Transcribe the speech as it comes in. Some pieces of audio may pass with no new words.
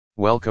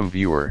Welcome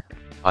viewer,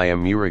 I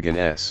am Murugan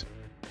S.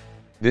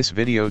 This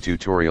video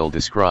tutorial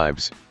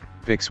describes,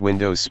 fix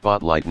Windows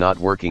Spotlight not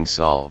working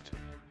solved.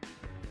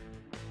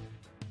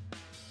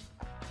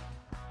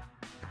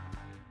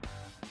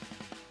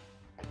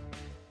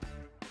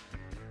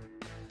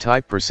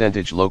 Type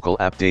 %local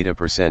AppData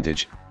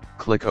 %,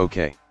 click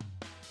OK.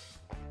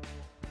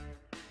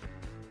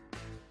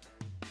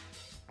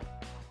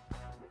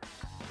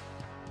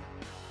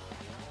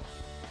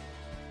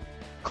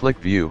 Click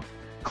View,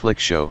 click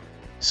Show,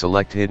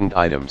 select Hidden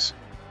Items.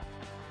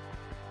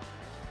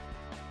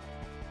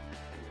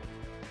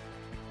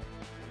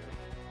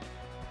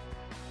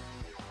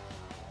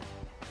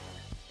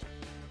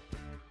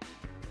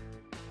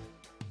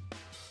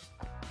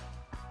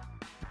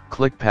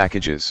 Click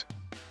Packages.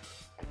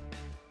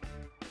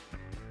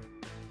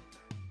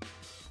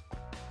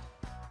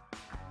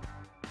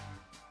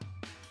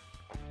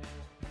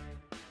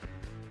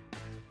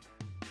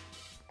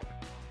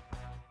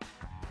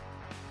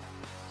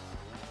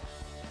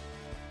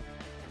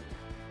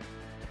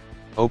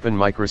 Open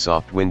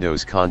Microsoft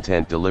Windows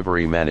Content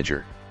Delivery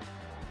Manager.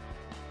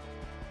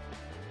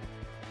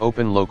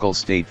 Open Local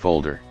State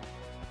folder.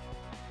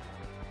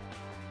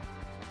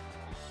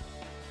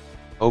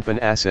 Open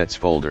Assets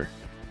folder.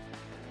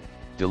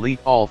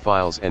 Delete all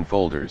files and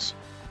folders.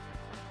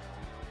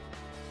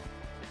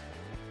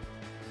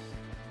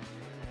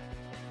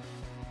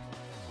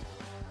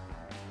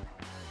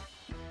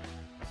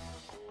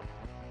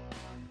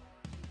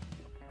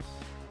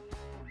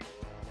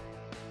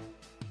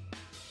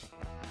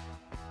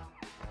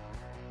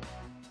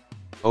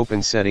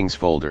 Open Settings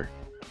folder.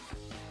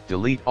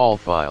 Delete all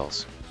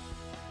files.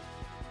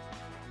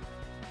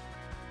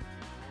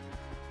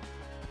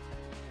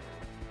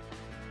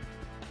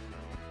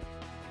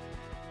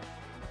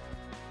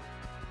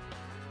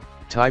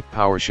 Type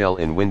PowerShell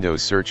in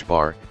Windows search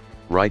bar,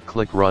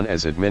 right-click Run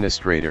as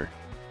administrator.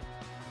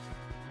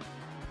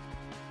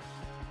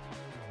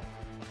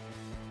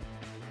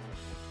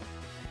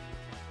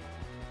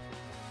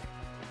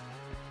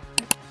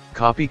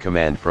 Copy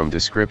command from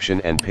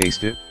description and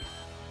paste it.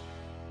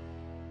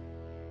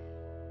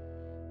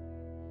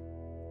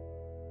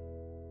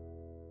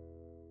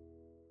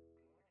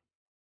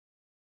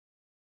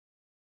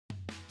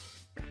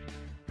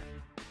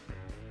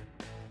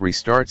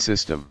 Restart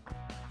system.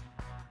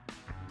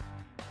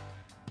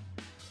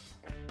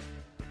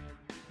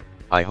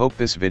 I hope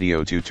this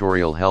video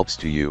tutorial helps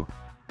to you.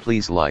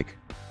 Please like,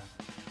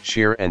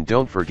 share and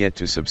don't forget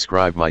to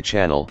subscribe my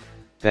channel.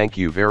 Thank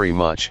you very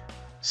much.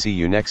 See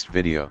you next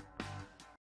video.